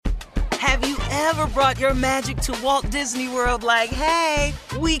Have you ever brought your magic to Walt Disney World like, hey,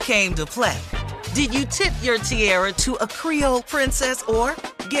 we came to play? Did you tip your tiara to a Creole princess or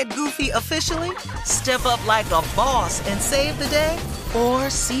get goofy officially? Step up like a boss and save the day? Or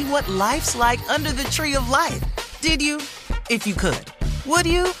see what life's like under the tree of life? Did you? If you could. Would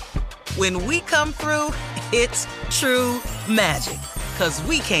you? When we come through, it's true magic. 'Cause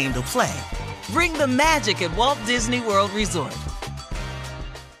we came to play. Bring the magic at Walt Disney World Resort.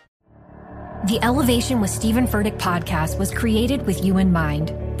 The Elevation with Stephen Furtick podcast was created with you in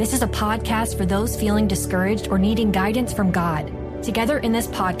mind. This is a podcast for those feeling discouraged or needing guidance from God. Together in this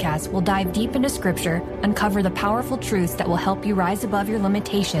podcast, we'll dive deep into Scripture, uncover the powerful truths that will help you rise above your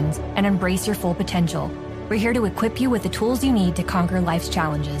limitations and embrace your full potential. We're here to equip you with the tools you need to conquer life's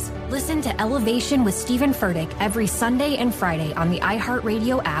challenges. Listen to Elevation with Stephen Furtick every Sunday and Friday on the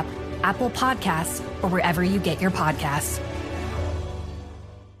iHeartRadio app, Apple Podcasts, or wherever you get your podcasts.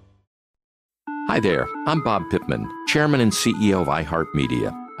 Hi there, I'm Bob Pittman, Chairman and CEO of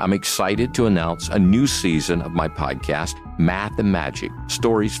iHeartMedia. I'm excited to announce a new season of my podcast, Math and Magic,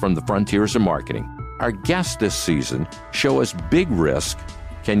 Stories from the Frontiers of Marketing. Our guests this season show us big risk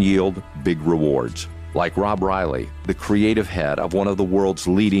can yield big rewards, like Rob Riley, the creative head of one of the world's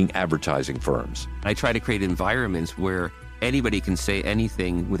leading advertising firms. I try to create environments where anybody can say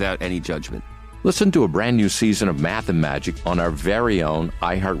anything without any judgment. Listen to a brand new season of Math and Magic on our very own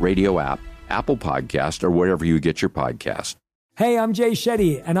iHeartRadio app, Apple Podcast, or wherever you get your podcast. Hey, I'm Jay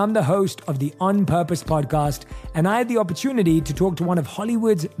Shetty, and I'm the host of the On Purpose podcast, and I had the opportunity to talk to one of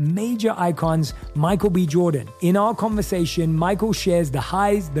Hollywood's major icons, Michael B. Jordan. In our conversation, Michael shares the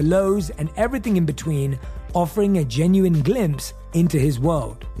highs, the lows, and everything in between, offering a genuine glimpse into his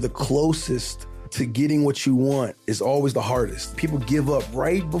world. The closest to getting what you want is always the hardest. People give up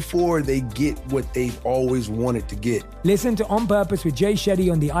right before they get what they've always wanted to get. Listen to On Purpose with Jay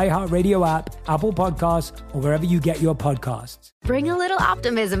Shetty on the iHeartRadio app, Apple Podcasts, or wherever you get your podcasts. Bring a little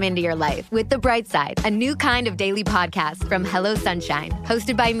optimism into your life with The Bright Side, a new kind of daily podcast from Hello Sunshine,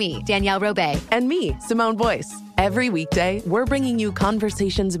 hosted by me, Danielle Robay. And me, Simone Boyce. Every weekday, we're bringing you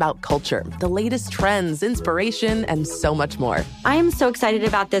conversations about culture, the latest trends, inspiration, and so much more. I am so excited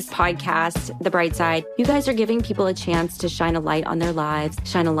about this podcast, The Bright Side. You guys are giving people a chance to shine a light on their lives,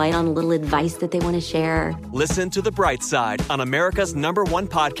 shine a light on a little advice that they want to share. Listen to The Bright Side on America's #1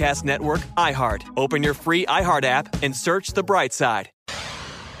 podcast network, iHeart. Open your free iHeart app and search The Bright Side.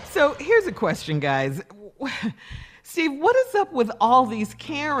 So here's a question, guys. Steve, what is up with all these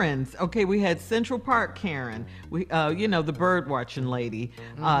Karens? Okay, we had Central Park Karen, the bird watching lady,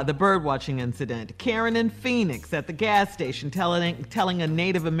 the bird watching incident. Karen in Phoenix at the gas station telling a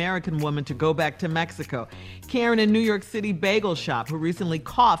Native American woman to go back to Mexico. Karen in New York City bagel shop who recently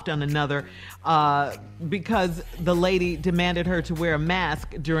coughed on another because the lady demanded her to wear a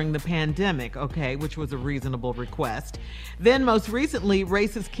mask during the pandemic, okay, which was a reasonable request. Then most recently,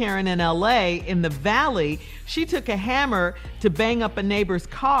 racist Karen in LA in the Valley, she took a hammer to bang up a neighbor's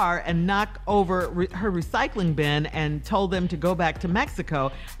car and knock over her recycling bin and told them to go back to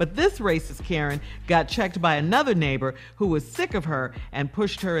Mexico. But this racist Karen got checked by another neighbor who was sick of her and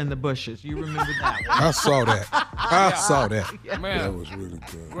pushed her in the bushes. You remember that one? I saw that. I saw that. Yeah. Man, that was really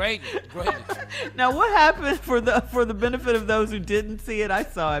good. Great. Now, what happened for the benefit of those who didn't see it? I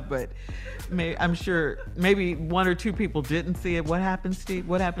saw it, but I'm sure maybe one or two people didn't see it. What happened, Steve?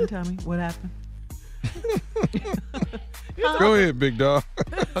 What happened, Tommy? What happened? Go ahead, big dog.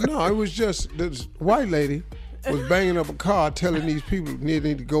 No, it was just this white lady was banging up a car telling these people they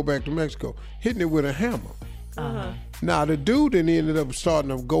need to go back to Mexico, hitting it with a hammer. Uh-huh. Now, the dude then ended up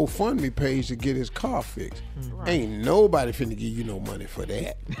starting a GoFundMe page to get his car fixed. Right. Ain't nobody finna give you no money for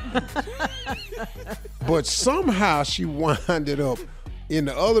that. But somehow she winded up in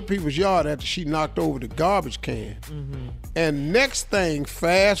the other people's yard after she knocked over the garbage can. Mm-hmm. And next thing,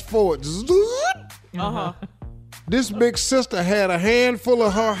 fast forward, this big sister had a handful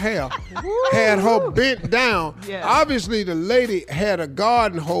of her hair, had her bent down. Yeah. Obviously, the lady had a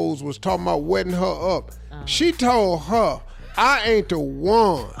garden hose, was talking about wetting her up. She told her, I ain't the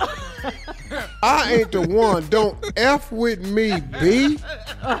one. I ain't the one. Don't F with me, B.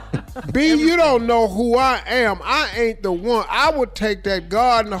 B, you don't know who I am. I ain't the one. I would take that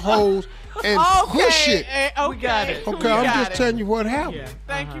garden hose and push it. We got it. Okay, I'm just telling you what happened. Yeah.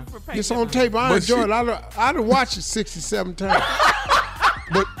 Thank you for paying. It's on tape. I enjoy it. I'd watched it 67 times.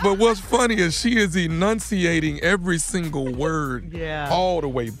 But what's funny is she is enunciating every single word all the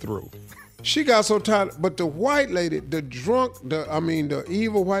way through. She got so tired, but the white lady, the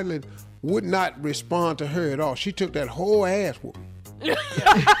evil white lady, would not respond to her at all. She took that whole ass whooping.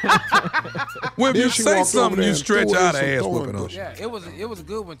 When you Then she say walked over something, there you and stretch threw her out some an ass thorn whooping on. bush. Yeah, it was a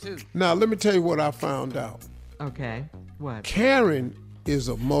good one too. Now, let me tell you what I found out. Okay. What? Karen is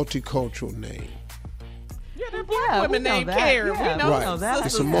a multicultural name. Yeah, there are black women named Karen. Yeah, we know Right. that.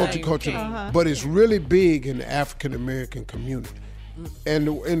 It's a multicultural, but it's really big in the African American community. And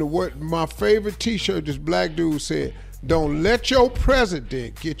what my favorite T-shirt, this black dude said, "Don't let your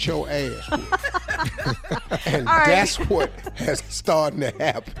president get your ass whooped." And All right. that's what has started to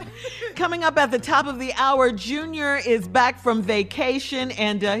happen. Coming up at the top of the hour, Junior is back from vacation,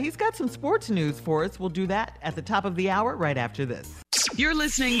 and he's got some sports news for us. We'll do that at the top of the hour right after this. You're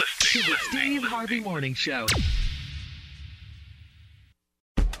listening to the Steve Harvey Morning Show.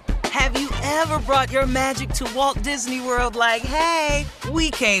 Have you ever brought your magic to Walt Disney World like, hey, we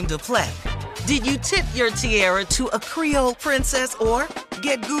came to play? Did you tip your tiara to a Creole princess or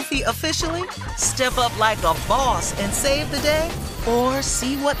get goofy officially? Step up like a boss and save the day? Or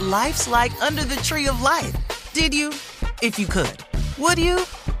see what life's like under the tree of life? Did you? If you could. Would you?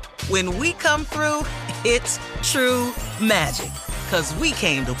 When we come through, it's true magic. 'Cause we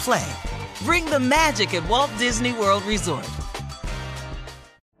came to play. Bring the magic at Walt Disney World Resort.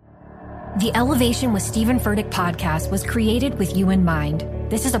 The Elevation with Stephen Furtick podcast was created with you in mind.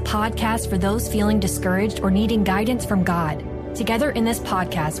 This is a podcast for those feeling discouraged or needing guidance from God. Together in this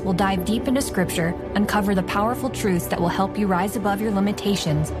podcast, we'll dive deep into scripture, uncover the powerful truths that will help you rise above your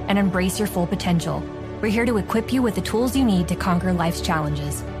limitations and embrace your full potential. We're here to equip you with the tools you need to conquer life's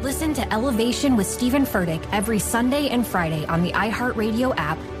challenges. Listen to Elevation with Stephen Furtick every Sunday and Friday on the iHeartRadio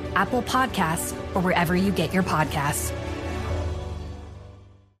app, Apple Podcasts, or wherever you get your podcasts.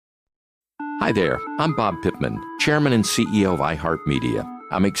 Hi there, I'm Bob Pittman, Chairman and CEO of iHeartMedia.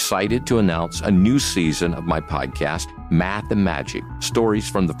 I'm excited to announce a new season of my podcast, Math and Magic, Stories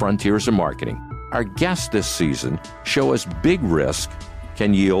from the Frontiers of Marketing. Our guests this season show us big risk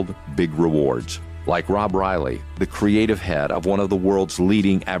can yield big rewards, like Rob Riley, the creative head of one of the world's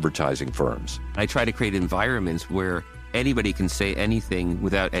leading advertising firms. I try to create environments where anybody can say anything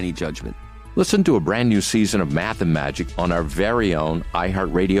without any judgment. Listen to a brand new season of Math and Magic on our very own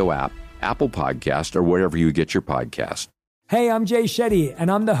iHeartRadio app, Apple Podcast, or wherever you get your podcast. Hey, I'm Jay Shetty,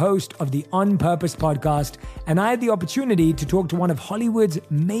 and I'm the host of the On Purpose podcast, and I had the opportunity to talk to one of Hollywood's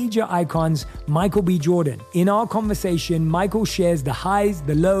major icons, Michael B. Jordan. In our conversation, Michael shares the highs,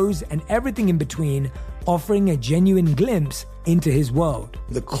 the lows, and everything in between, offering a genuine glimpse into his world.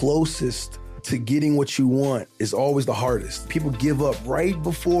 The closest to getting what you want is always the hardest. People give up right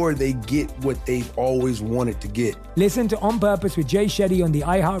before they get what they've always wanted to get. Listen to On Purpose with Jay Shetty on the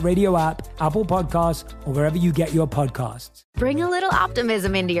iHeartRadio app, Apple Podcasts, or wherever you get your podcasts. Bring a little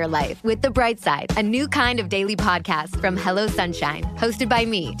optimism into your life with The Bright Side, a new kind of daily podcast from Hello Sunshine, hosted by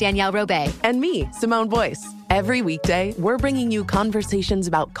me, Danielle Robay. And me, Simone Boyce. Every weekday, we're bringing you conversations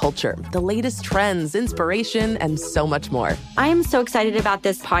about culture, the latest trends, inspiration, and so much more. I am so excited about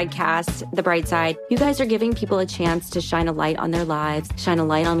this podcast, The Bright Side. You guys are giving people a chance to shine a light on their lives, shine a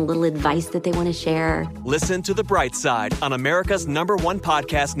light on a little advice that they want to share. Listen to The Bright Side on America's #1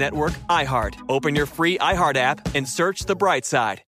 podcast network, iHeart. Open your free iHeart app and search The Bright Side.